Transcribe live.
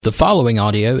The following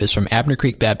audio is from Abner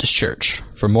Creek Baptist Church.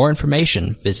 For more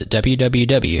information, visit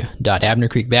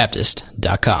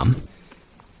www.abnercreekbaptist.com.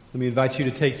 Let me invite you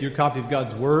to take your copy of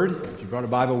God's Word, if you brought a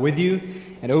Bible with you,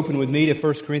 and open with me to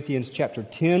 1 Corinthians chapter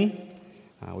 10.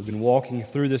 We've been walking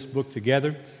through this book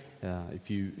together. If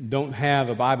you don't have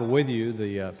a Bible with you,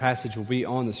 the passage will be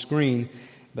on the screen.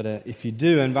 But if you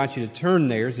do, I invite you to turn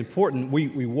there. It's important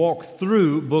we walk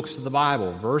through books of the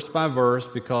Bible, verse by verse,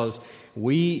 because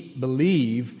we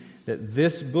believe that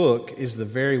this book is the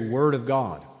very Word of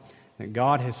God, that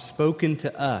God has spoken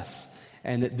to us,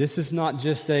 and that this is not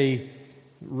just a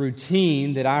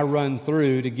routine that I run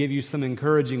through to give you some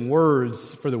encouraging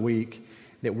words for the week,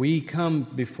 that we come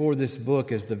before this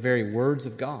book as the very words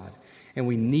of God, and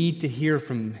we need to hear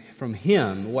from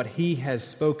Him what He has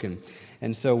spoken.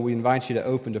 And so we invite you to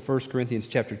open to 1 Corinthians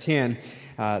chapter 10.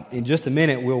 In just a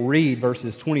minute, we'll read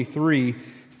verses 23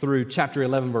 through chapter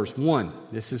 11, verse 1.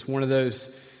 This is one of those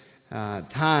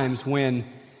times when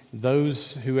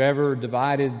whoever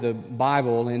divided the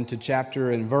Bible into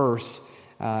chapter and verse,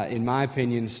 in my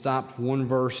opinion, stopped one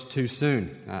verse too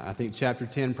soon. I think chapter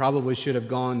 10 probably should have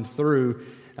gone through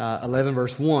 11,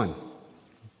 verse 1.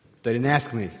 They didn't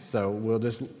ask me, so we'll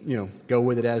just go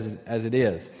with it as it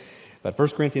is. But 1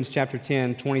 Corinthians chapter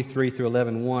 10, 23 through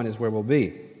 11:1 is where we'll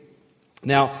be.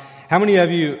 Now, how many of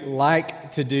you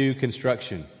like to do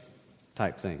construction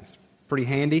type things? Pretty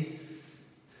handy?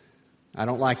 I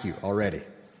don't like you already.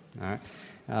 All right.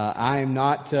 I am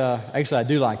not, actually I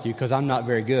do like you because I'm not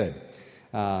very good.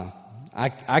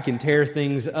 I can tear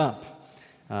things up,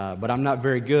 but I'm not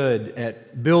very good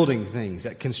at building things,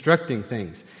 at constructing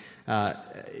things.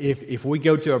 If we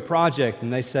go to a project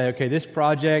and they say, okay, this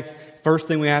project, first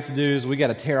thing we have to do is we got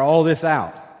to tear all this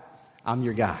out, I'm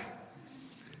your guy.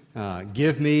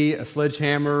 Give me a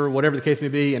sledgehammer, whatever the case may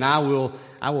be, and I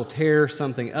will tear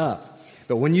something up.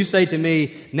 But when you say to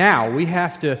me, now we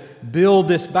have to build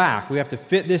this back, we have to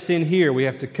fit this in here, we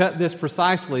have to cut this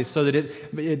precisely so that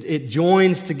it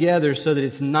joins together so that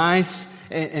it's nice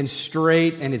and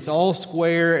straight and it's all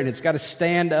square and it's got to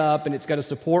stand up and it's got to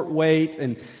support weight,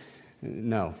 and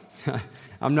no,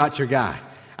 I'm not your guy.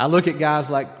 I look at guys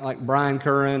like Brian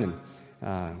Curran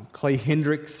and Clay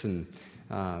Hendricks and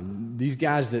these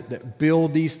guys that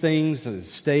build these things. The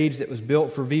stage that was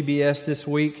built for VBS this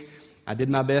week, I did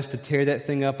my best to tear that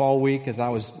thing up all week as I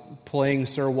was playing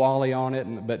Sir Wally on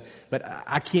it, but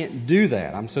I can't do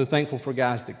that. I'm so thankful for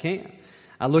guys that can.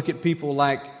 I look at people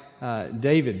like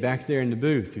David back there in the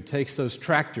booth, who takes those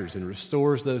tractors and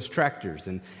restores those tractors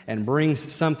and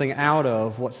brings something out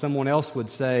of what someone else would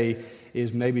say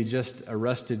is maybe just a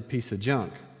rusted piece of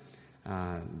junk.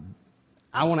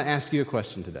 I want to ask you a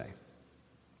question today.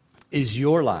 Is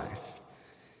your life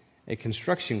a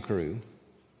construction crew,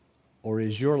 or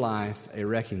is your life a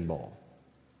wrecking ball?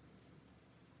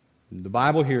 The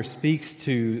Bible here speaks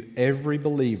to every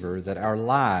believer that our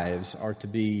lives are to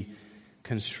be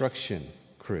construction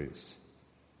crews.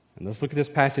 And let's look at this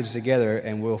passage together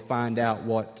and we'll find out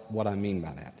what I mean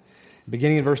by that.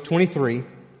 Beginning in verse 23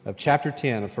 of chapter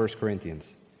 10 of 1 Corinthians.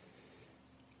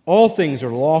 All things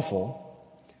are lawful,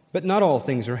 but not all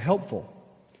things are helpful.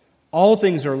 All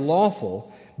things are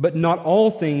lawful, but not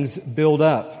all things build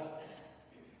up.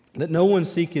 Let no one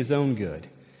seek his own good,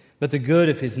 but the good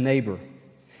of his neighbor.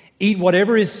 Eat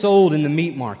whatever is sold in the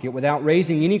meat market without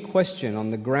raising any question on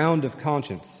the ground of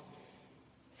conscience.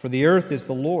 For the earth is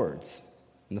the Lord's,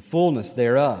 and the fullness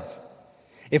thereof.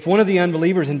 If one of the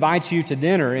unbelievers invites you to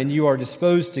dinner and you are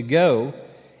disposed to go,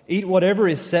 eat whatever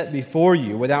is set before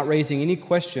you without raising any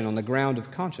question on the ground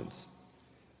of conscience.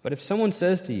 But if someone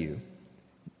says to you,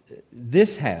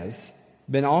 this has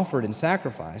been offered in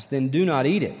sacrifice, then do not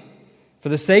eat it. For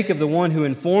the sake of the one who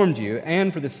informed you,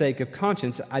 and for the sake of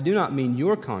conscience, I do not mean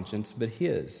your conscience, but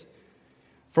his.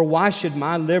 For why should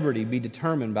my liberty be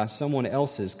determined by someone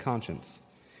else's conscience?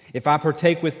 If I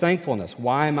partake with thankfulness,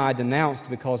 why am I denounced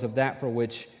because of that for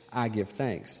which I give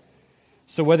thanks?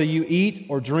 So whether you eat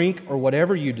or drink or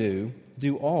whatever you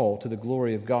do all to the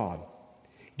glory of God.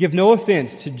 Give no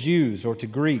offense to Jews or to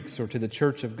Greeks or to the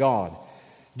church of God,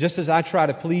 just as I try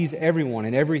to please everyone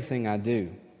in everything I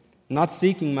do, not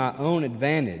seeking my own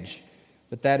advantage,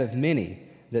 but that of many,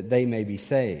 that they may be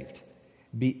saved.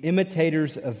 Be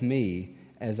imitators of me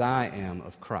as I am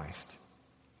of Christ.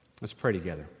 Let's pray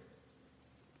together.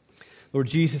 Lord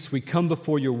Jesus, we come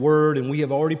before your word, and we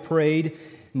have already prayed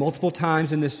multiple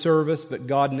times in this service, but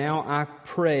God, now I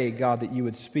pray, God, that you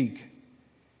would speak.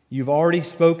 You've already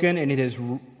spoken, and it is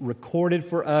recorded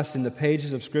for us in the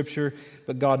pages of Scripture.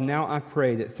 But God, now I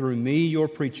pray that through me, your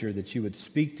preacher, that you would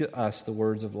speak to us the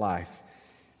words of life.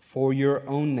 For your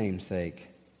own name's sake,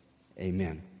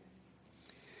 amen.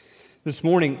 This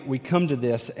morning we come to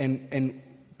this, and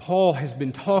Paul has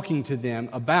been talking to them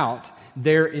about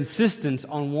their insistence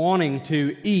on wanting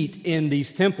to eat in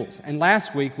these temples. And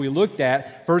last week we looked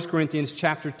at 1 Corinthians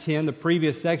chapter 10, the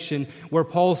previous section, where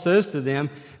Paul says to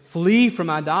them, flee from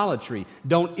idolatry.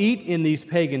 Don't eat in these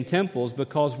pagan temples,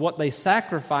 because what they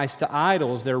sacrifice to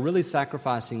idols, they're really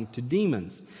sacrificing to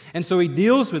demons. And so he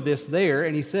deals with this there,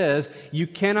 and he says, you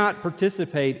cannot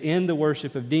participate in the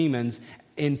worship of demons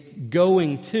in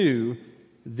going to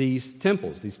these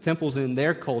temples. These temples in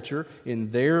their culture, in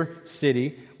their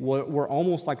city, were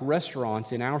almost like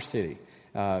restaurants in our city.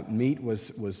 Meat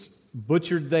was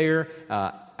butchered there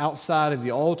outside of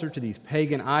the altar to these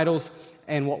pagan idols,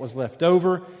 and what was left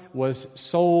over was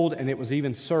sold, and it was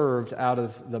even served out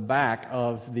of the back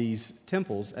of these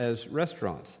temples as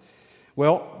restaurants.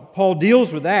 Well, Paul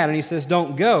deals with that, and he says,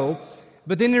 don't go.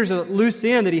 But then there's a loose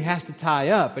end that he has to tie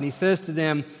up, and he says to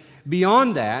them,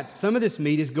 beyond that, some of this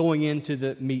meat is going into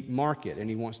the meat market, and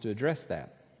he wants to address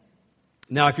that.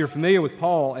 Now, if you're familiar with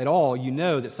Paul at all, you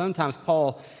know that sometimes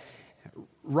Paul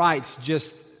writes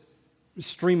just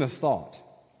stream of thought.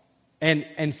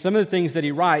 And some of the things that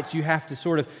he writes, you have to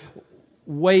sort of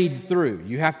wade through.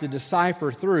 You have to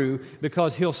decipher through,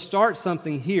 because he'll start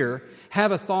something here,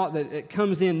 have a thought that it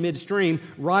comes in midstream,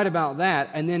 write about that,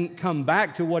 and then come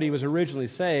back to what he was originally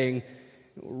saying,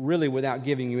 really without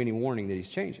giving you any warning that he's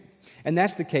changing. And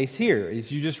that's the case here.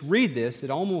 As you just read this, it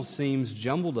almost seems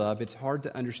jumbled up. It's hard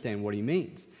to understand what he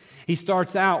means. He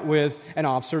starts out with an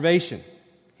observation.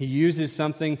 He uses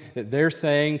something that they're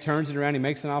saying, turns it around, he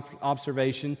makes an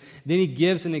observation, then he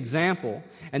gives an example,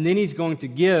 and then he's going to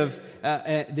give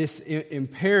this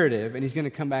imperative, and he's going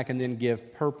to come back and then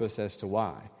give purpose as to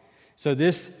why. So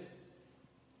this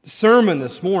sermon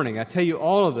this morning, I tell you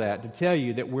all of that to tell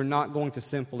you that we're not going to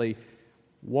simply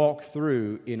walk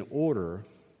through in order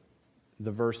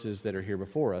the verses that are here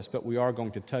before us, but we are going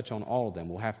to touch on all of them.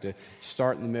 We'll have to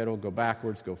start in the middle, go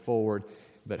backwards, go forward,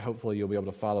 but hopefully you'll be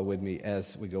able to follow with me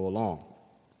as we go along.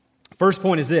 First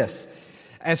point is this.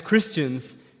 As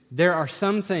Christians, there are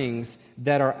some things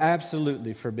that are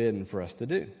absolutely forbidden for us to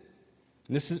do.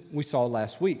 And this is we saw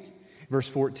last week. Verse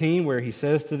 14, where he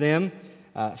says to them,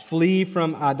 flee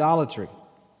from idolatry.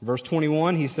 Verse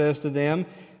 21, he says to them,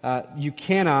 you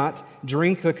cannot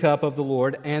drink the cup of the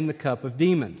Lord and the cup of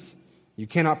demons. You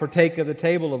cannot partake of the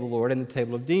table of the Lord and the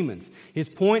table of demons. His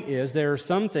point is there are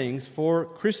some things for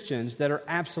Christians that are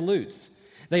absolutes.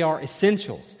 They are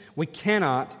essentials. We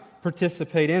cannot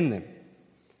participate in them.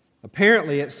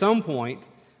 Apparently, at some point,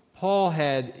 Paul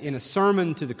had, in a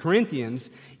sermon to the Corinthians,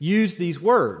 used these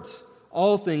words,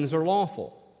 all things are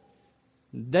lawful.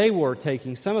 They were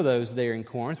taking some of those there in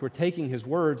Corinth, were taking his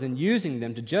words and using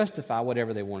them to justify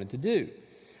whatever they wanted to do.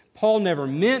 Paul never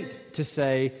meant to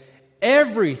say,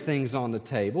 everything's on the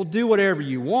table, do whatever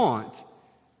you want.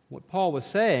 What Paul was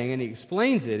saying, and he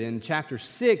explains it in chapter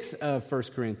 6 of 1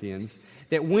 Corinthians,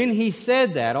 that when he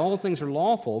said that, all things are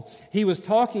lawful, he was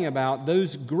talking about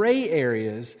those gray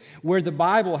areas where the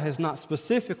Bible has not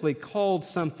specifically called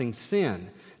something sin.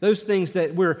 Those things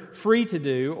that we're free to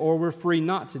do or we're free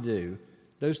not to do,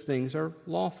 those things are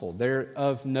lawful. They're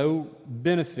of no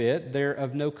benefit, they're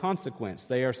of no consequence.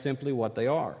 They are simply what they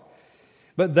are.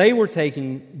 But they were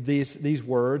taking these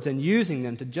words and using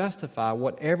them to justify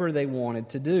whatever they wanted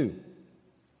to do.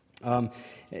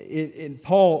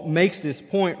 Paul makes this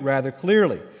point rather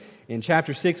clearly. In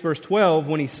chapter 6, verse 12,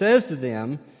 when he says to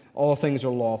them, all things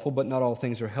are lawful, but not all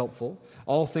things are helpful.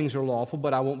 All things are lawful,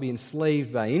 but I won't be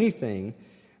enslaved by anything.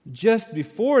 Just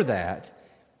before that,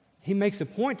 he makes a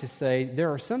point to say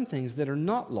there are some things that are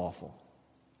not lawful.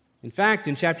 In fact,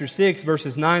 in chapter 6,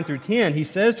 verses 9 through 10, he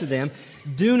says to them,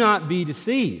 do not be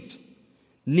deceived.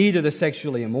 Neither the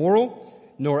sexually immoral,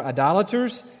 nor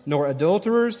idolaters, nor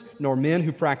adulterers, nor men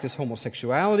who practice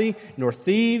homosexuality, nor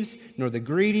thieves, nor the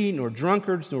greedy, nor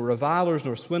drunkards, nor revilers,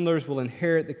 nor swindlers will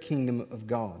inherit the kingdom of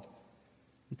God.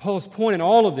 And Paul's point in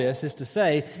all of this is to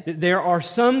say that there are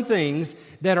some things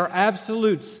that are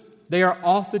absolutes. They are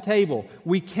off the table.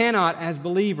 We cannot, as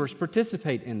believers,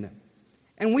 participate in them.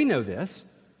 And we know this.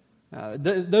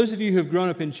 Those of you who have grown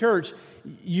up in church,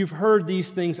 you've heard these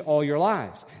things all your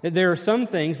lives. That there are some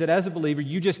things that as a believer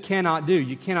you just cannot do.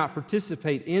 You cannot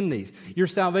participate in these. Your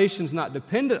salvation's not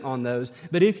dependent on those,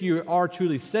 but if you are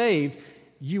truly saved,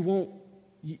 you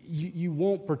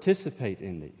won't participate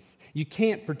in these. You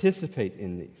can't participate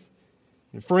in these.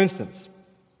 And for instance,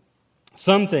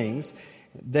 some things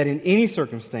that in any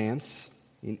circumstance,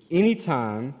 in any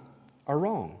time, are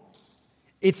wrong.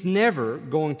 It's never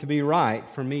going to be right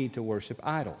for me to worship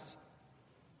idols.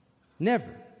 Never.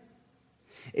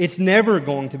 It's never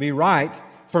going to be right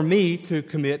for me to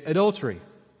commit adultery.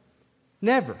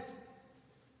 Never.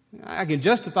 I can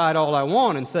justify it all I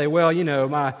want and say, well,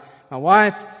 my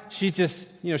wife, she's just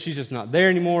not there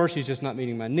anymore. She's just not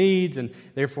meeting my needs, and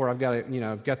therefore I've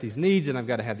got these needs, and I've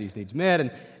got to have these needs met.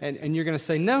 And you're going to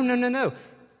say, no.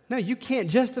 No, you can't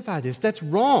justify this. That's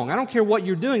wrong. I don't care what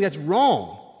you're doing. That's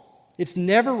wrong. It's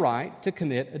never right to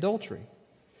commit adultery.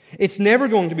 It's never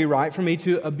going to be right for me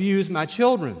to abuse my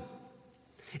children.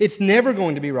 It's never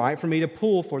going to be right for me to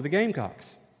pull for the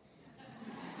Gamecocks.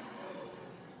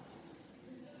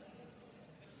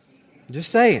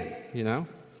 Just saying,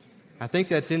 I think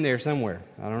that's in there somewhere.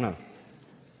 I don't know.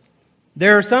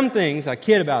 There are some things, I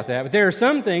kid about that, but there are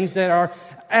some things that are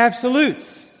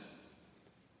absolutes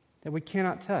that we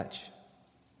cannot touch.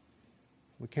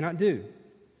 We cannot do.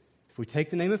 If we take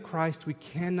the name of Christ, we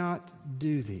cannot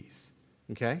do these.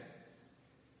 Okay?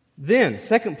 Then,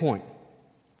 second point.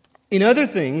 In other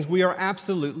things, we are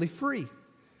absolutely free.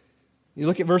 You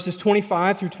look at verses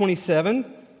 25 through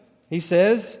 27. He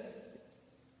says,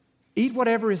 eat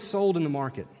whatever is sold in the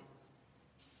market,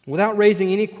 without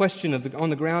raising any question on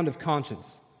the ground of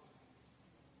conscience.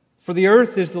 For the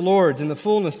earth is the Lord's and the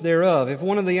fullness thereof. If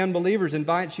one of the unbelievers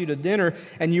invites you to dinner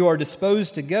and you are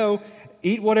disposed to go,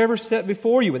 eat whatever is set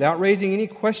before you, without raising any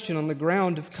question on the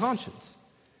ground of conscience.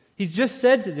 He's just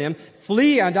said to them,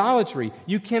 flee idolatry.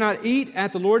 You cannot eat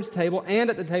at the Lord's table and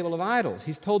at the table of idols.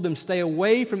 He's told them, stay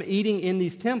away from eating in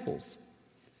these temples.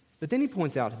 But then he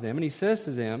points out to them and he says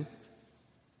to them,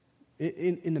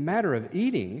 in the matter of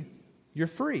eating, you're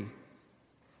free.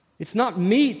 It's not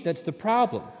meat that's the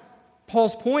problem.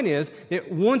 Paul's point is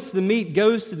that once the meat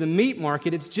goes to the meat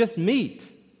market, it's just meat.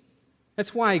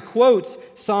 That's why he quotes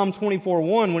Psalm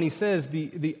 24:1 when he says,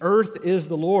 the earth is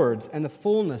the Lord's and the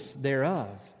fullness thereof.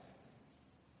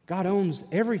 God owns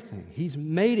everything. He's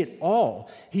made it all.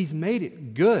 He's made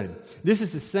it good. This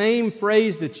is the same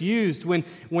phrase that's used when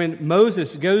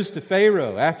Moses goes to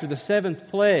Pharaoh after the seventh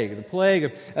plague, the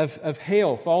plague of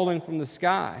hail falling from the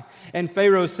sky. And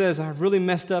Pharaoh says, I've really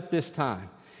messed up this time.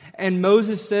 And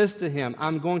Moses says to him,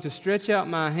 I'm going to stretch out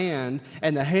my hand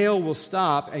and the hail will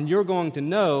stop and you're going to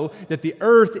know that the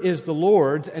earth is the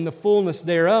Lord's and the fullness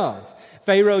thereof.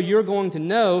 Pharaoh, you're going to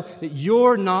know that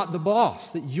you're not the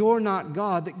boss, that you're not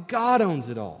God, that God owns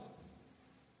it all.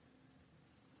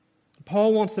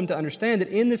 Paul wants them to understand that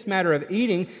in this matter of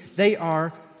eating, they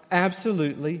are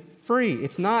absolutely free.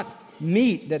 It's not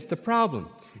meat that's the problem.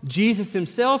 Jesus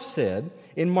himself said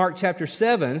in Mark chapter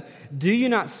 7, do you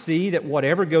not see that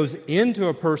whatever goes into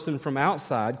a person from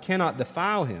outside cannot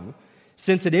defile him,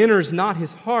 since it enters not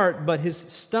his heart, but his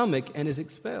stomach and is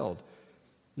expelled?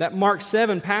 That Mark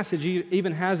 7 passage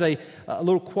even has a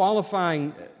little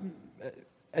qualifying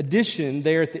addition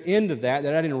there at the end of that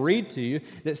I didn't read to you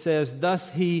that says, thus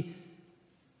he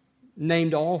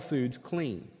named all foods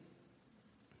clean.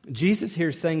 Jesus here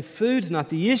is saying food's not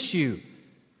the issue.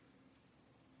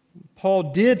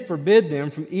 Paul did forbid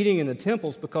them from eating in the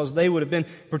temples because they would have been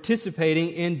participating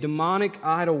in demonic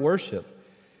idol worship.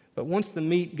 But once the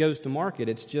meat goes to market,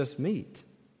 it's just meat.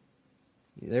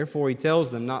 Therefore, he tells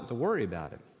them not to worry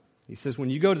about it. He says, when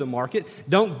you go to the market,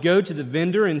 don't go to the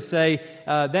vendor and say,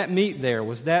 that meat there,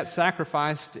 was that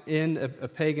sacrificed in a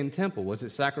pagan temple? Was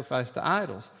it sacrificed to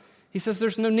idols? He says,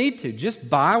 there's no need to. Just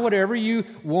buy whatever you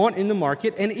want in the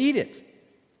market and eat it.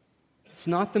 It's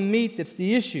not the meat that's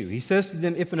the issue. He says to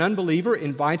them, if an unbeliever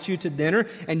invites you to dinner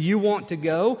and you want to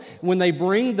go, when they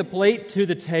bring the plate to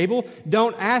the table,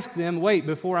 don't ask them, wait,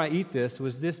 before I eat this,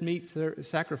 was this meat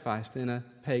sacrificed in a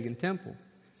pagan temple?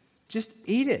 Just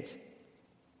eat it.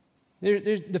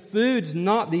 The food's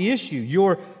not the issue.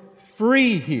 You're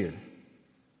free here.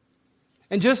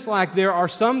 And just like there are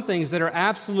some things that are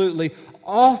absolutely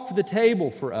off the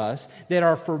table for us, that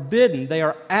are forbidden, they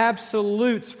are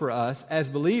absolutes for us as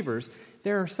believers,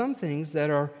 there are some things that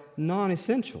are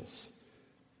non-essentials.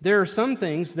 There are some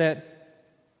things that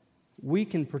we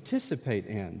can participate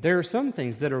in. There are some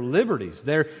things that are liberties.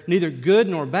 They're neither good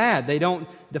nor bad. They don't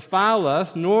defile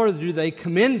us, nor do they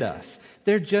commend us.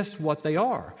 They're just what they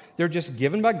are. They're just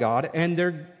given by God, and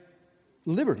they're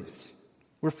liberties.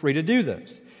 We're free to do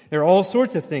those. There are all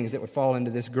sorts of things that would fall into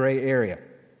this gray area.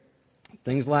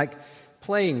 Things like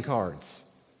playing cards.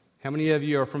 How many of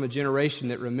you are from a generation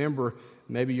that remember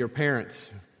maybe your parents,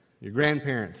 your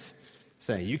grandparents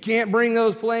saying, you can't bring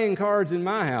those playing cards in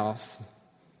my house as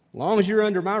long as you're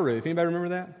under my roof? Anybody remember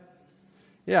that?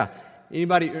 Yeah.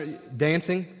 Anybody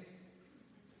dancing?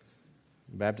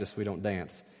 Baptists, we don't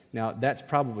dance. Now, that's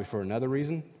probably for another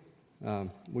reason.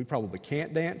 We probably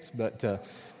can't dance, but, but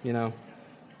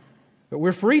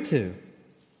we're free to.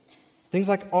 Things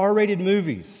like R-rated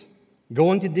movies,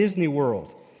 going to Disney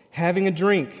World, having a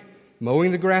drink,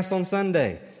 mowing the grass on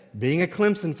Sunday, being a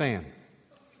Clemson fan.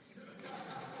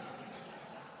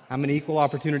 I'm an equal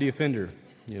opportunity offender,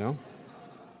 you know.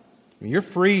 I mean, you're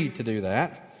free to do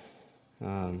that.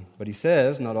 But he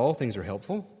says not all things are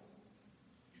helpful.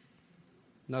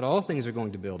 Not all things are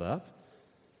going to build up.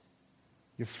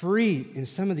 You're free in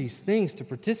some of these things to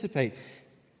participate,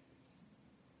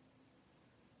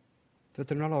 but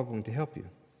they're not all going to help you.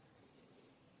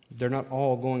 They're not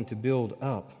all going to build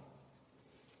up.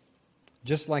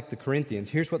 Just like the Corinthians,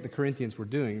 here's what the Corinthians were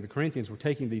doing. The Corinthians were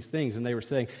taking these things and they were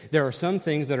saying, there are some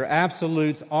things that are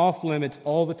absolutes, off limits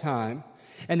all the time,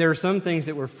 and there are some things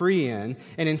that we're free in.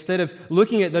 And instead of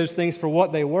looking at those things for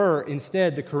what they were,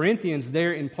 instead the Corinthians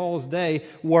there in Paul's day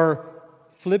were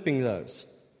flipping those.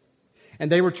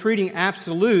 And they were treating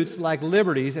absolutes like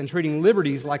liberties and treating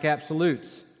liberties like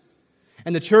absolutes.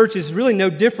 And the church is really no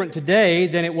different today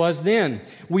than it was then.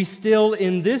 We still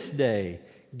in this day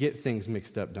get things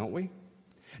mixed up, don't we?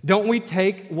 Don't we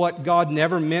take what God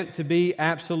never meant to be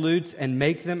absolutes and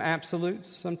make them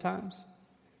absolutes sometimes?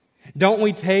 Don't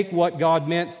we take what God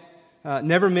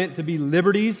never meant to be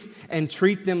liberties and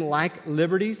treat them like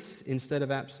liberties instead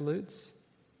of absolutes?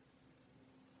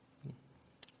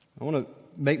 I want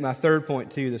to make my third point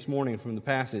to you this morning from the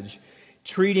passage.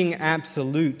 Treating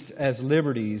absolutes as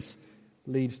liberties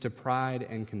leads to pride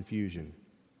and confusion.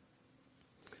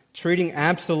 Treating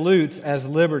absolutes as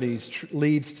liberties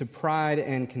leads to pride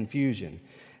and confusion.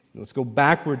 Let's go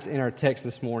backwards in our text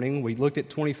this morning. We looked at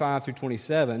 25 through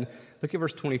 27. Look at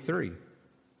verse 23.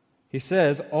 He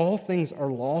says, all things are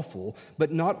lawful,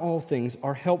 but not all things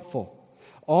are helpful.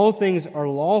 All things are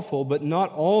lawful, but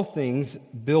not all things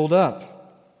build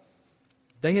up.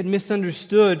 They had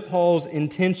misunderstood Paul's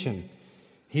intention.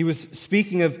 He was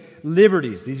speaking of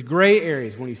liberties, these gray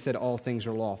areas, when he said all things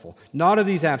are lawful, not of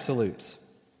these absolutes.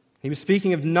 He was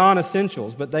speaking of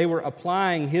non-essentials, but they were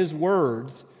applying his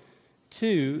words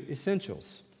to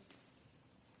essentials.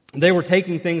 They were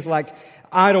taking things like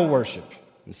idol worship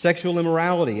and sexual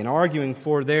immorality and arguing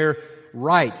for their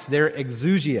rights, their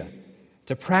exousia,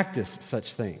 to practice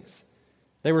such things.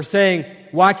 They were saying,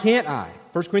 why can't I?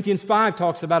 1 Corinthians 5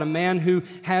 talks about a man who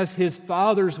has his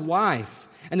father's wife,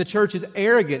 and the church is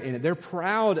arrogant in it. They're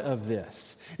proud of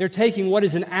this. They're taking what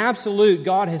is an absolute,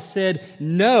 God has said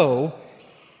no,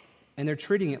 and they're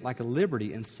treating it like a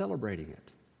liberty and celebrating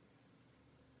it.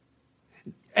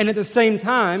 And at the same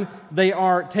time, they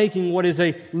are taking what is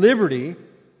a liberty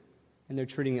and they're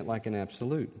treating it like an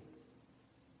absolute.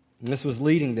 And this was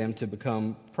leading them to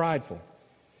become prideful.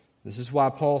 This is why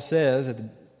Paul says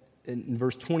in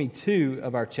verse 22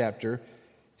 of our chapter,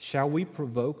 shall we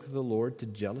provoke the Lord to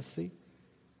jealousy?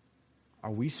 Are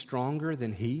we stronger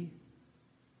than He?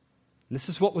 And this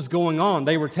is what was going on.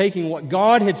 They were taking what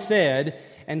God had said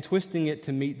and twisting it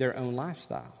to meet their own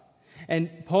lifestyle. And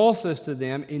Paul says to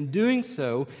them, in doing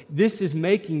so, this is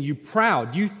making you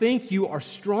proud. You think you are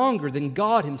stronger than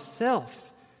God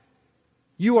Himself.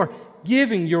 You are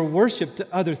giving your worship to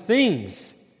other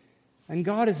things. And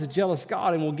God is a jealous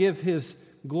God and will give His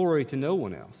glory to no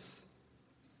one else.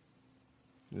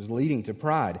 It was leading to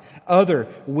pride. Other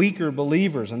weaker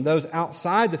believers and those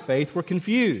outside the faith were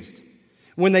confused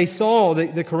when they saw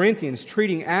the Corinthians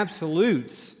treating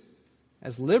absolutes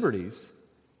as liberties.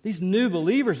 These new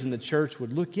believers in the church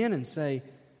would look in and say,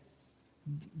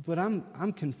 but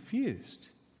I'm confused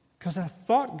because I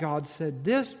thought God said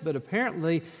this, but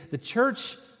apparently the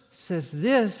church says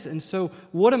this, and so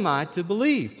what am I to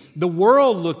believe? The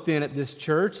world looked in at this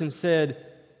church and said,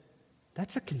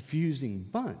 that's a confusing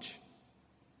bunch.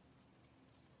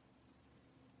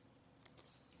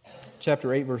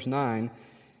 Chapter 8, verse 9,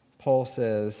 Paul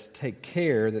says, take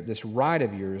care that this right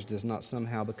of yours does not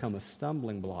somehow become a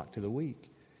stumbling block to the weak.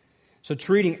 So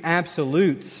treating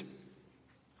absolutes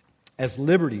as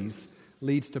liberties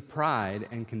leads to pride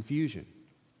and confusion.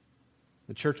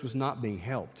 The church was not being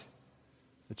helped.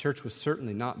 The church was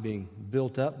certainly not being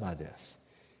built up by this.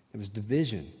 It was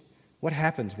division. What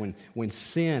happens when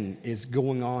sin is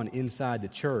going on inside the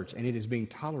church and it is being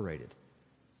tolerated?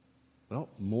 Well,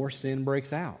 more sin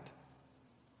breaks out.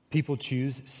 People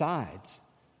choose sides.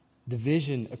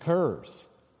 Division occurs.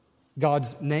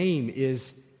 God's name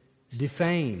is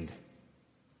defamed.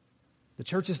 The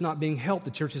church is not being helped.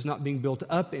 The church is not being built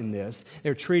up in this.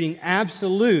 They're treating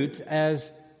absolutes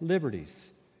as liberties,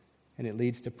 and it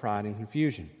leads to pride and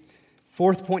confusion.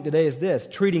 Fourth point today is this: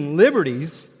 treating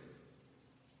liberties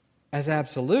as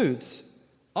absolutes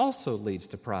also leads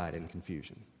to pride and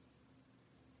confusion.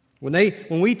 When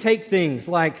we take things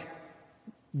like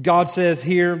God says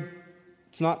here,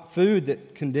 it's not food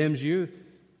that condemns you,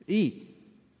 eat.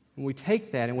 When we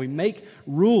take that and we make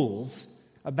rules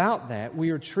about that, we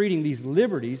are treating these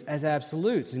liberties as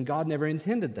absolutes, and God never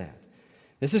intended that.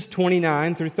 This is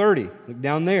 29 through 30. Look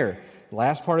down there. The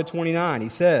last part of 29, he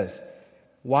says,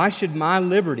 "Why should my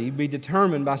liberty be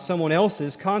determined by someone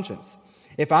else's conscience?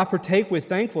 If I partake with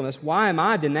thankfulness, why am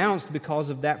I denounced because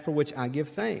of that for which I give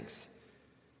thanks?"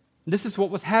 This is what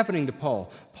was happening to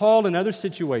Paul. Paul, in other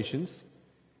situations,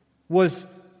 was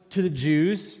to the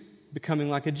Jews becoming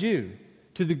like a Jew,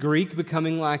 to the Greek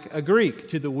becoming like a Greek,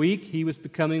 to the weak he was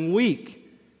becoming weak,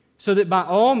 so that by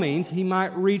all means he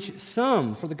might reach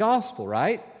some for the gospel,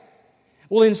 right?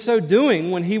 Well, in so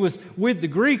doing, when he was with the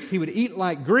Greeks, he would eat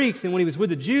like Greeks, and when he was with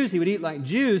the Jews, he would eat like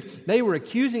Jews. They were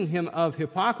accusing him of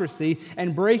hypocrisy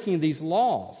and breaking these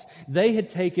laws. They had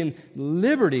taken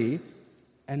liberty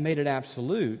and made it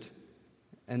absolute,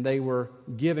 and they were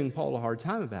giving Paul a hard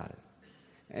time about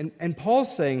it. And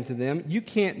Paul's saying to them, you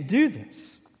can't do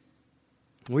this.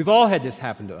 We've all had this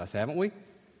happen to us, haven't we?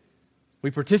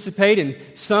 We participate in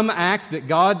some act that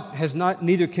God has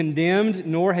neither condemned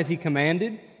nor has He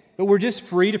commanded, but we're just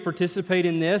free to participate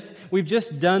in this. We've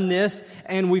just done this,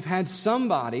 and we've had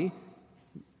somebody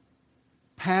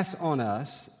pass on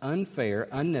us unfair,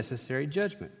 unnecessary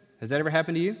judgment. Has that ever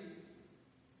happened to you?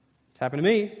 It's happened to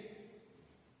me.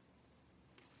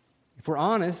 If we're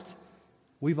honest,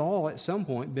 we've all at some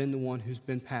point been the one who's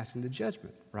been passing the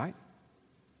judgment, right?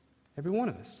 Every one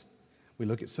of us. We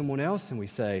look at someone else and we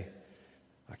say,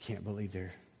 I can't believe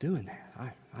they're doing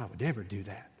that. I would never do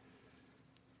that.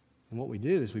 And what we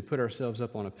do is we put ourselves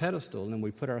up on a pedestal, and then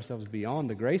we put ourselves beyond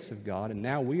the grace of God, and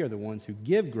now we are the ones who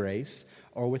give grace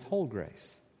or withhold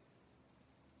grace.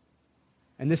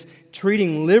 And this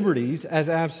treating liberties as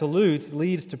absolutes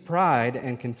leads to pride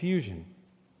and confusion.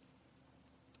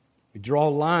 We draw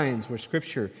lines where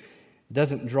Scripture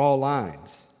doesn't draw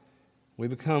lines. We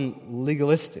become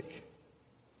legalistic.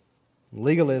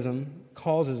 Legalism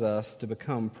causes us to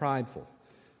become prideful,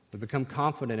 to become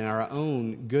confident in our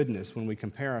own goodness when we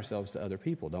compare ourselves to other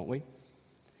people, don't we?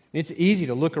 It's easy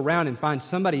to look around and find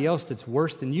somebody else that's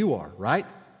worse than you are, right?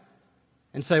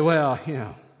 And say, well,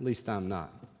 at least I'm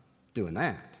not doing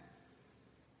that.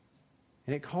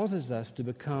 And it causes us to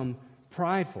become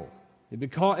prideful.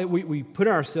 We put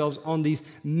ourselves on these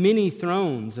many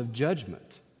thrones of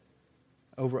judgment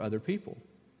over other people,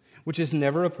 which is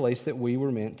never a place that we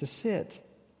were meant to sit.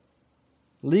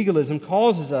 Legalism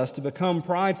causes us to become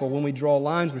prideful when we draw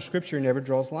lines where Scripture never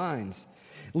draws lines.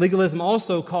 Legalism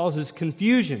also causes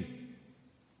confusion,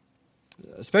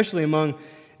 especially among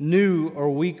new or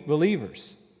weak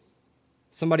believers.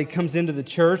 Somebody comes into the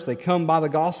church, they come by the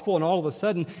gospel, and all of a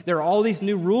sudden there are all these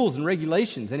new rules and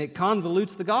regulations, and it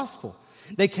convolutes the gospel.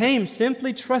 They came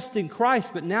simply trusting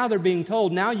Christ, but now they're being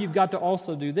told, now you've got to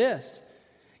also do this.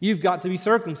 You've got to be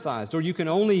circumcised, or you can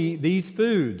only eat these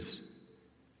foods.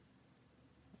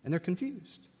 And they're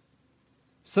confused.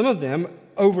 Some of them,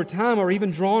 over time, are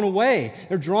even drawn away.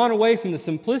 They're drawn away from the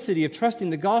simplicity of trusting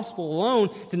the gospel alone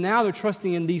to now they're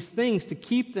trusting in these things to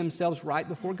keep themselves right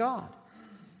before God.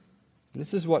 And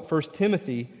this is what 1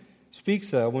 Timothy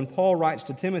speaks of when Paul writes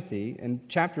to Timothy in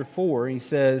chapter 4. He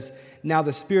says, "Now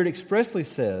the Spirit expressly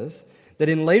says that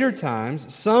in later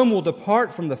times some will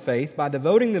depart from the faith by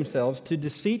devoting themselves to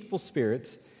deceitful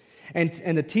spirits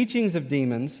and the teachings of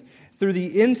demons, through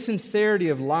the insincerity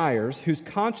of liars whose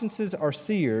consciences are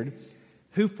seared,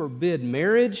 who forbid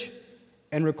marriage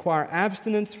and require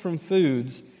abstinence from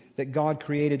foods that God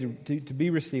created to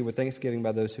be received with thanksgiving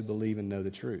by those who believe and know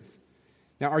the truth."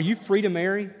 Now, are you free to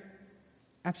marry?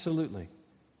 Absolutely.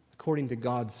 According to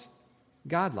God's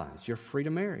guidelines, you're free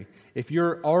to marry. If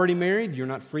you're already married, you're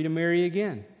not free to marry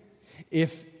again.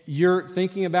 If you're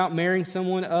thinking about marrying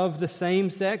someone of the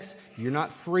same sex, you're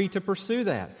not free to pursue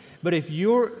that. But if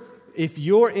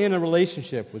you're in a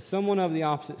relationship with someone of the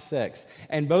opposite sex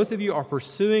and both of you are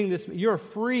pursuing this, you're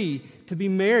free to be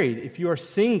married if you are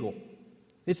single.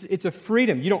 It's a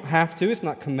freedom. You don't have to. It's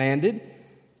not commanded,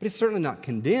 but it's certainly not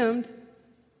condemned.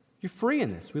 You're free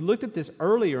in this. We looked at this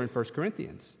earlier in 1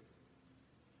 Corinthians.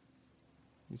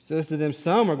 He says to them,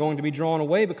 some are going to be drawn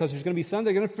away because there's going to be some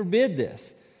that are going to forbid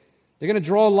this. They're going to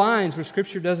draw lines where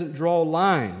Scripture doesn't draw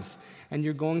lines, and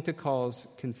you're going to cause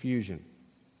confusion.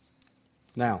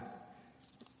 Now,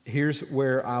 here's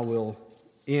where I will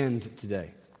end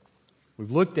today. We've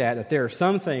looked at that there are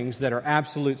some things that are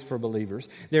absolutes for believers.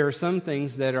 There are some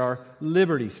things that are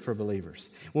liberties for believers.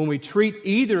 When we treat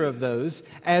either of those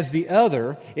as the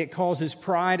other, it causes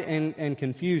pride and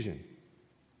confusion.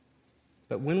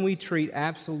 But when we treat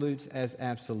absolutes as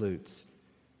absolutes,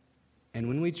 and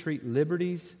when we treat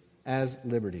liberties as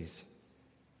liberties,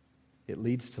 it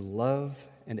leads to love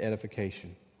and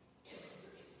edification.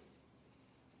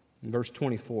 In verse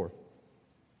 24,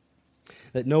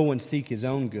 that no one seek his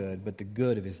own good, but the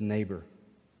good of his neighbor.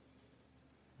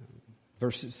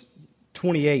 Verses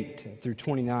 28 through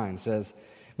 29 says,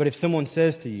 "But if someone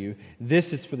says to you,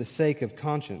 'This is for the sake of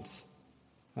conscience,'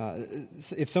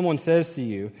 if someone says to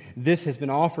you, 'This has been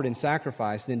offered in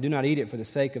sacrifice,' then do not eat it for the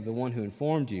sake of the one who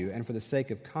informed you, and for the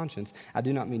sake of conscience. I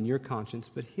do not mean your conscience,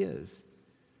 but his."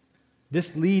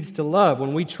 This leads to love.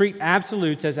 When we treat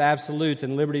absolutes as absolutes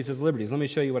and liberties as liberties, let me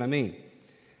show you what I mean.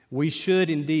 We should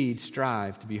indeed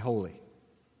strive to be holy.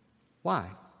 Why?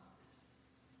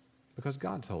 Because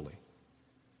God's holy.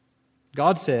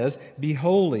 God says, "Be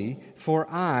holy, for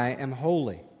I am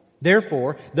holy."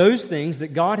 Therefore, those things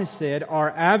that God has said are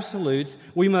absolutes.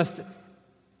 We must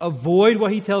avoid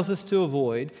what He tells us to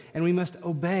avoid, and we must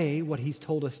obey what He's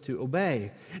told us to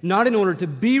obey. Not in order to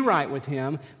be right with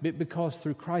Him, but because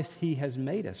through Christ He has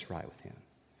made us right with Him.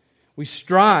 We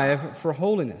strive for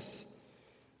holiness.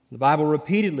 The Bible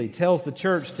repeatedly tells the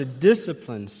church to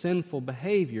discipline sinful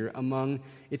behavior among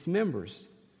its members.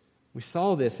 We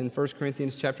saw this in 1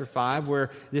 Corinthians chapter 5, where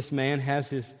this man has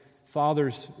his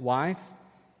father's wife,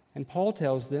 and Paul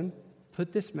tells them,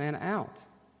 put this man out.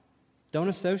 Don't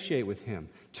associate with him.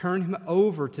 Turn him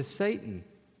over to Satan.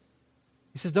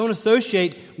 He says, don't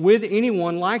associate with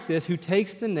anyone like this who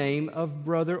takes the name of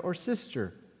brother or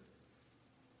sister.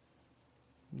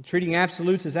 Treating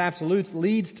absolutes as absolutes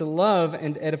leads to love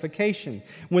and edification.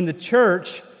 When the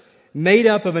church, made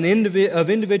up of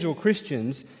individual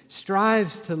Christians,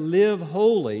 strives to live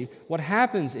holy, what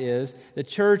happens is the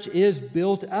church is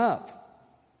built up.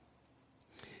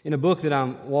 In a book that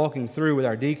I'm walking through with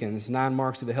our deacons, 9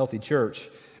 Marks of the Healthy Church,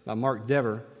 by Mark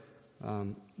Dever,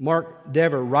 Mark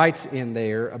Dever writes in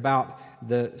there about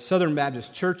the Southern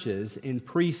Baptist churches in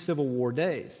pre-Civil War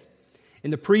days.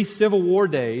 In the pre-Civil War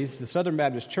days, the Southern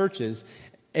Baptist churches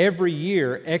every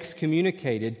year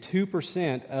excommunicated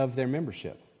 2% of their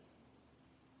membership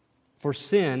for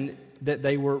sin that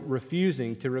they were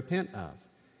refusing to repent of.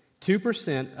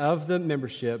 2% of the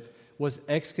membership was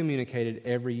excommunicated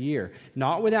every year,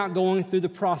 not without going through the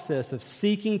process of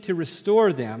seeking to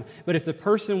restore them, but if the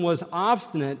person was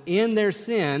obstinate in their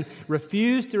sin,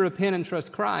 refused to repent and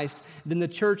trust Christ, then the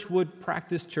church would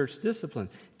practice church discipline.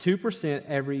 2%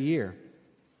 every year.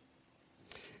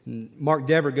 Mark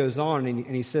Dever goes on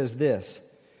and he says this,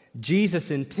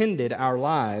 Jesus intended our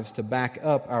lives to back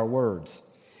up our words.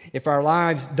 If our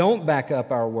lives don't back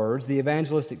up our words, the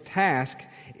evangelistic task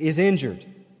is injured,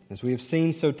 as we have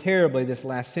seen so terribly this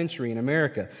last century in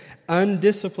America.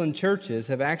 Undisciplined churches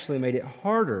have actually made it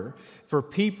harder for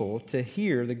people to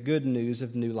hear the good news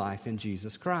of new life in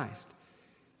Jesus Christ.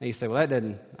 Now you say, well,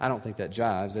 I don't think that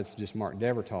jives. That's just Mark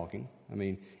Dever talking. I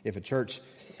mean, if a church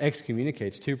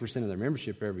excommunicates 2% of their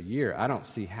membership every year, I don't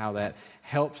see how that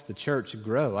helps the church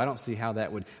grow. I don't see how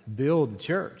that would build the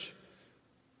church.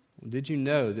 Did you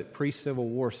know that pre-Civil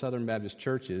War Southern Baptist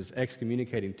churches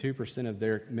excommunicating 2% of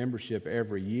their membership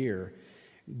every year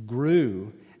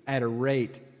grew at a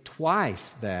rate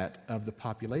twice that of the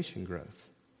population growth?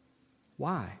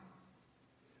 Why?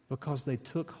 Because they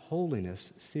took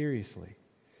holiness seriously.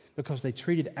 Because they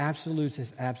treated absolutes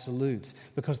as absolutes.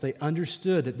 Because they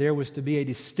understood that there was to be a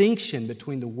distinction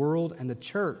between the world and the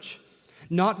church.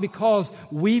 Not because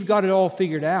we've got it all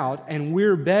figured out and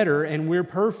we're better and we're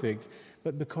perfect,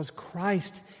 but because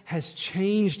Christ has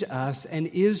changed us and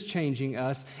is changing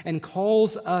us and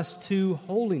calls us to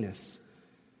holiness.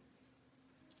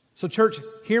 So church,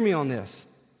 hear me on this.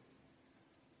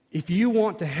 If you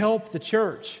want to help the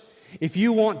church, if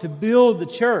you want to build the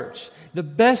church, the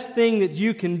best thing that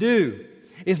you can do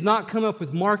is not come up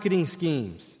with marketing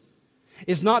schemes.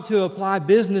 It's not to apply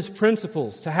business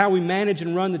principles to how we manage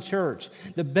and run the church.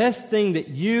 The best thing that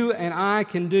you and I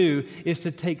can do is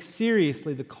to take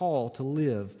seriously the call to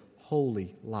live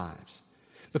holy lives.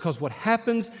 Because what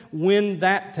happens when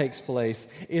that takes place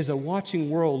is a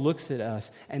watching world looks at us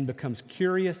and becomes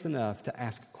curious enough to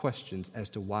ask questions as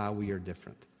to why we are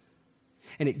different.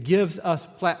 And it gives us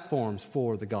platforms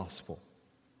for the gospel.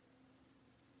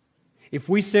 If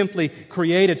we simply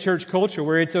create a church culture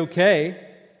where it's okay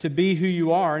to be who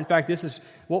you are. In fact, this is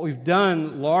what we've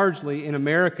done largely in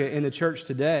America in the church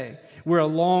today. We're a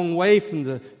long way from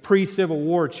the pre-Civil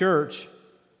War church.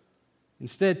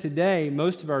 Instead, today,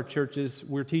 most of our churches,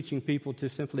 we're teaching people to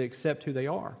simply accept who they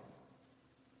are.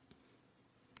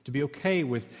 To be okay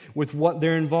with what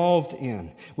they're involved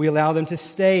in. We allow them to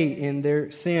stay in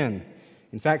their sin.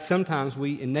 In fact, sometimes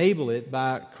we enable it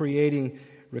by creating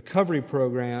recovery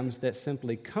programs that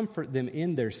simply comfort them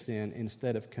in their sin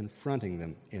instead of confronting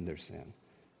them in their sin.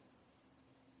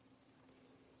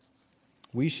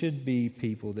 We should be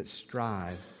people that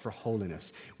strive for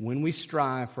holiness. When we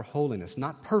strive for holiness,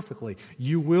 not perfectly,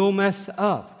 you will mess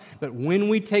up. But when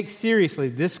we take seriously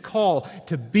this call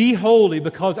to be holy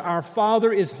because our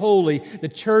Father is holy, the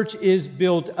church is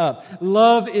built up.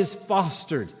 Love is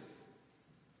fostered.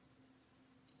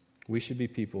 We should be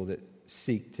people that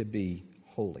seek to be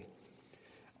holy.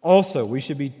 Also, we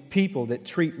should be people that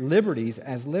treat liberties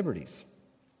as liberties.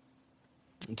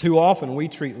 Too often we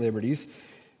treat liberties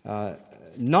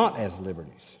not as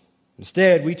liberties.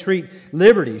 Instead, we treat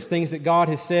liberties, things that God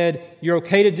has said you're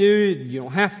okay to do, you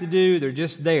don't have to do, they're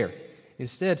just there.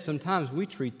 Instead, sometimes we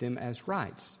treat them as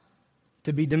rights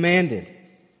to be demanded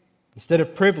instead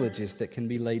of privileges that can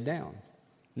be laid down.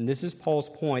 And this is Paul's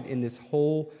point in this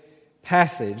whole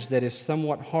passage that is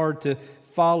somewhat hard to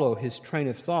follow his train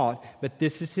of thought, but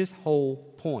this is his whole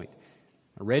point.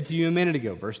 I read to you a minute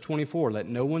ago, verse 24, let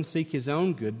no one seek his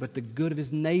own good, but the good of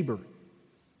his neighbor.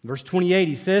 Verse 28,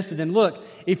 he says to them, look,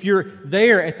 if you're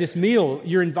there at this meal,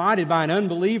 you're invited by an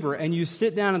unbeliever, and you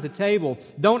sit down at the table,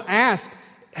 don't ask,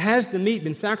 has the meat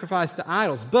been sacrificed to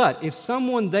idols? But if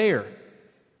someone there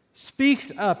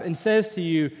speaks up and says to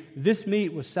you, this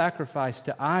meat was sacrificed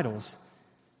to idols,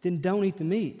 then don't eat the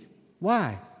meat.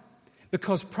 Why?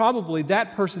 Because probably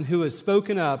that person who has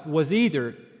spoken up was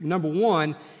either, number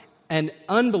one, an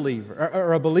unbeliever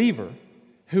or a believer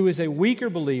who is a weaker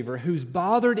believer who's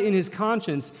bothered in his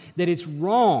conscience that it's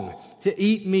wrong to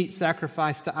eat meat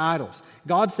sacrificed to idols.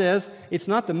 God says it's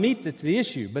not the meat that's the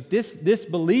issue, but this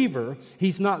believer,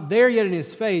 he's not there yet in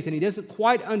his faith and he doesn't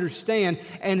quite understand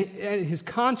and his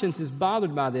conscience is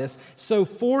bothered by this. So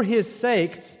for his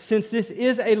sake, since this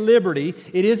is a liberty,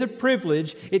 it is a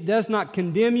privilege, it does not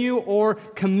condemn you or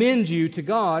commend you to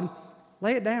God,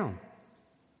 lay it down.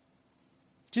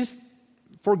 Just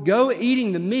forgo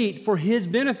eating the meat for his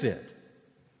benefit.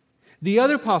 The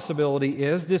other possibility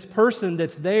is this person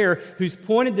that's there who's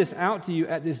pointed this out to you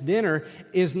at this dinner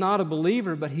is not a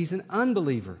believer, but he's an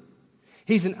unbeliever.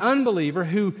 He's an unbeliever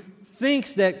who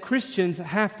thinks that Christians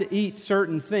have to eat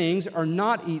certain things or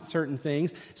not eat certain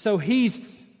things, so he's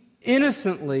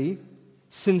innocently,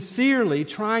 sincerely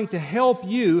trying to help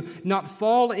you not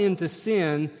fall into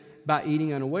sin by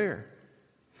eating unaware.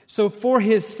 So for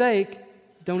his sake,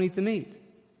 don't eat the meat.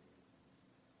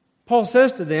 Paul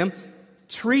says to them,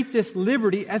 treat this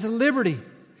liberty as a liberty.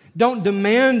 Don't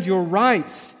demand your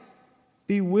rights.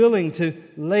 Be willing to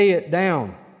lay it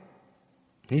down.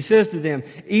 He says to them,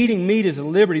 eating meat is a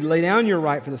liberty. Lay down your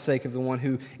right for the sake of the one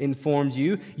who informed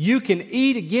you. You can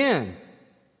eat again,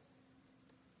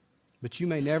 but you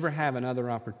may never have another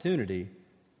opportunity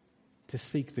to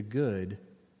seek the good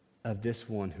of this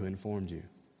one who informed you.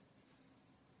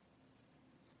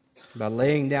 By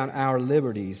laying down our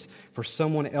liberties for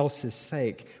someone else's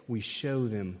sake, we show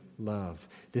them love.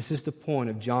 This is the point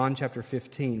of John chapter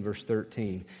 15, verse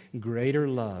 13. Greater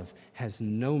love has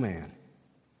no man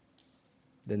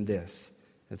than this,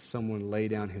 that someone lay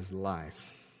down his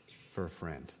life for a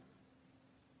friend.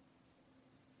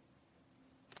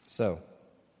 So,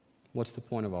 what's the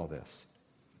point of all this?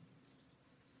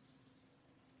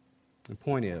 The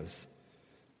point is,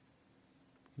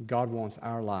 God wants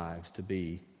our lives to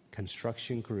be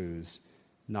construction crews,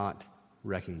 not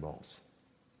wrecking balls.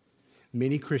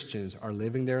 Many Christians are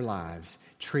living their lives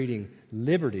treating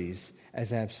liberties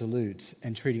as absolutes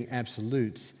and treating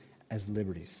absolutes as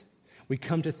liberties. We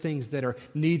come to things that are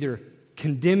neither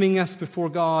condemning us before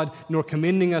God nor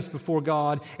commending us before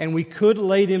God, and we could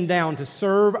lay them down to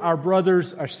serve our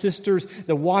brothers, our sisters,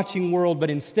 the watching world, but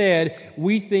instead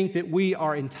we think that we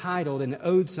are entitled and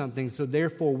owed something, so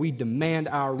therefore we demand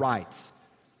our rights.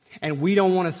 And we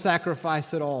don't want to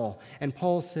sacrifice at all. And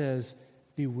Paul says,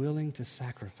 be willing to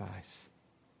sacrifice.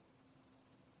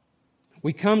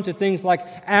 We come to things like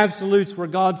absolutes where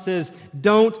God says,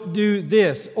 don't do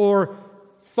this, or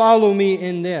follow me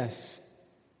in this.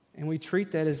 And we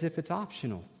treat that as if it's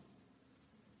optional,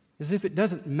 as if it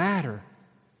doesn't matter.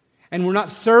 And we're not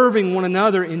serving one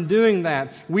another in doing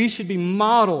that. We should be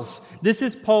models. This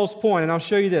is Paul's point, and I'll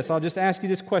show you this. I'll just ask you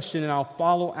this question, and I'll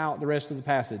follow out the rest of the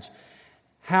passage.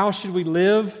 How should we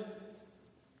live?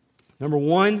 Number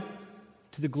one,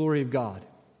 to the glory of God.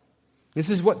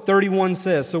 This is what 31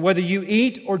 says. So whether you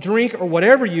eat or drink or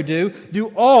whatever you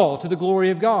do all to the glory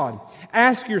of God.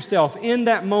 Ask yourself in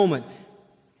that moment,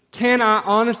 can I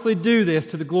honestly do this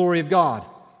to the glory of God?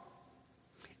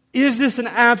 Is this an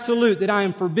absolute that I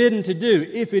am forbidden to do?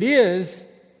 If it is,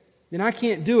 then I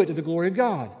can't do it to the glory of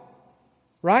God.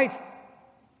 Right?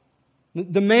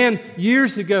 The man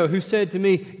years ago who said to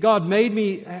me, God made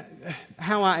me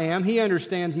how I am. He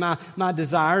understands my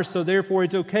desires, so therefore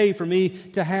it's okay for me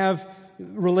to have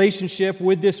relationship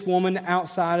with this woman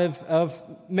outside of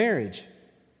marriage.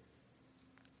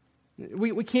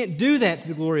 We can't do that to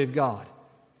the glory of God.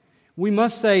 We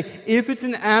must say, if it's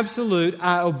an absolute,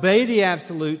 I obey the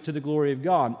absolute to the glory of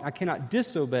God. I cannot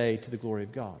disobey to the glory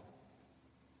of God.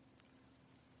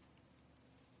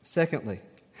 Secondly,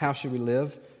 how should we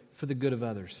live? For the good of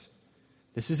others.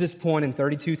 This is his point in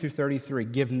 32 through 33.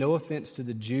 Give no offense to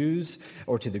the Jews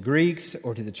or to the Greeks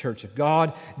or to the church of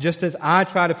God, just as I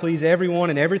try to please everyone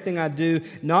in everything I do,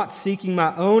 not seeking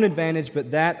my own advantage,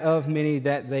 but that of many,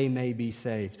 that they may be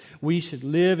saved. We should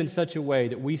live in such a way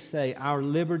that we say our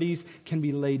liberties can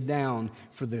be laid down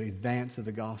for the advance of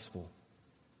the gospel.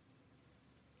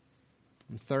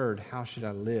 And third, how should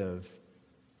I live?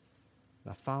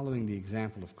 By following the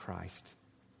example of Christ.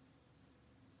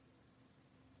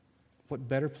 What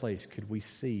better place could we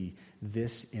see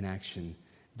this in action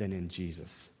than in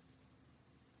Jesus?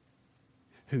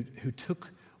 Who took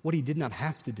what he did not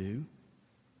have to do,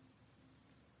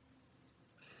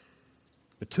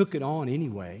 but took it on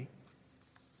anyway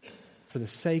for the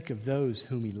sake of those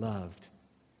whom he loved.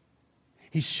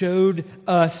 He showed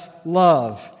us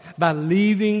love by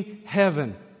leaving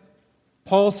heaven.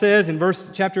 Paul says in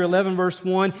chapter 11, verse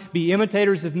 1, be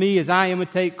imitators of me as I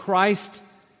imitate Christ.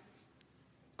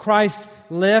 Christ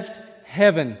left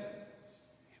heaven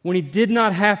when he did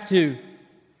not have to.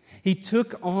 He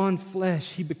took on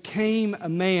flesh. He became a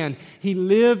man. He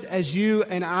lived as you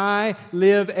and I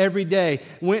live every day.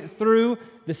 Went through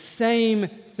the same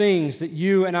things that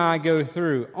you and I go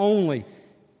through. Only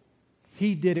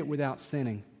he did it without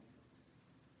sinning.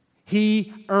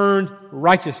 He earned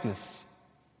righteousness.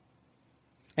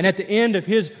 And at the end of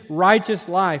his righteous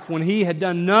life, when he had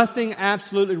done nothing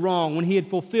absolutely wrong, when he had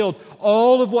fulfilled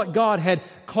all of what God had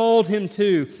called him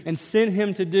to and sent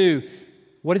him to do,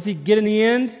 what does he get in the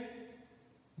end?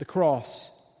 The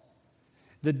cross.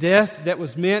 The death that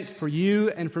was meant for you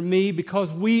and for me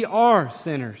because we are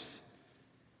sinners.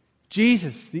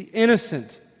 Jesus, the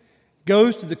innocent,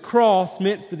 goes to the cross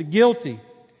meant for the guilty,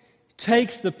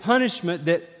 takes the punishment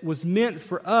that was meant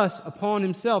for us upon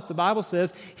himself. The Bible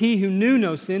says, he who knew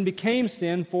no sin became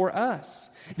sin for us,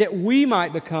 that we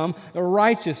might become the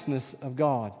righteousness of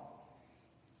God.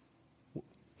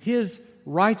 His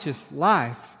righteous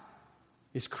life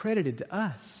is credited to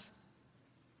us.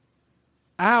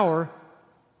 Our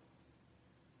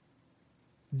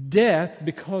death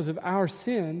because of our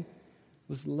sin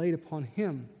was laid upon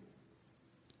him.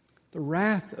 The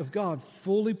wrath of God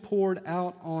fully poured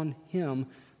out on him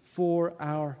for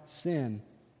our sin.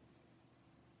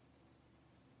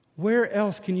 Where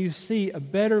else can you see a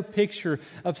better picture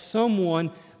of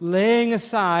someone laying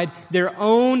aside their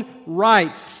own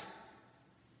rights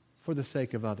for the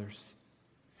sake of others?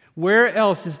 Where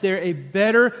else is there a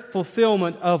better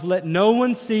fulfillment of let no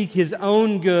one seek his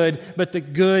own good, but the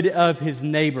good of his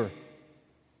neighbor?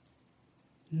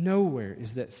 Nowhere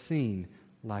is that seen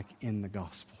like in the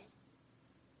gospel.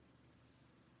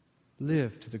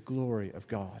 Live to the glory of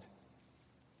God.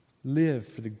 Live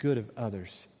for the good of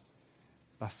others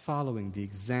by following the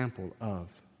example of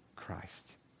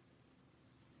Christ.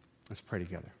 Let's pray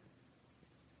together.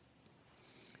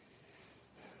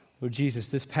 Lord Jesus,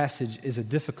 this passage is a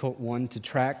difficult one to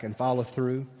track and follow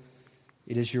through.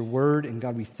 It is your word, and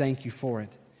God, we thank you for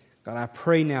it. God, I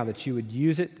pray now that you would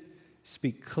use it,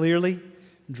 speak clearly,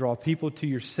 draw people to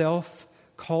yourself,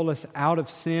 call us out of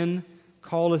sin,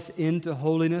 call us into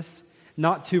holiness,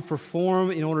 not to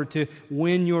perform in order to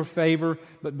win your favor,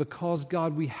 but because,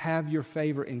 God, we have your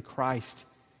favor in Christ.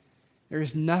 There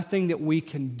is nothing that we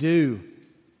can do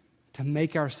to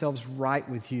make ourselves right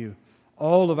with you.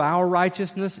 All of our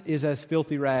righteousness is as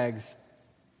filthy rags.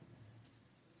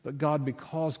 But God,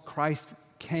 because Christ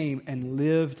came and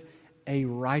lived a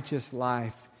righteous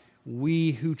life,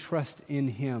 we who trust in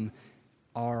him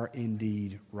are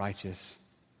indeed righteous.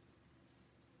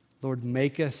 Lord,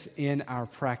 make us in our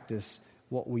practice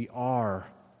what we are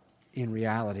in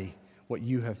reality, what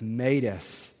you have made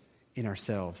us in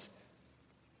ourselves.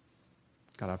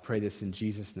 God, I pray this in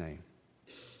Jesus' name.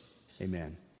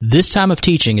 Amen. This time of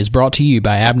teaching is brought to you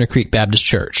by Abner Creek Baptist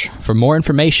Church. For more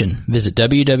information, visit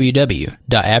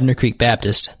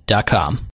www.abnercreekbaptist.com.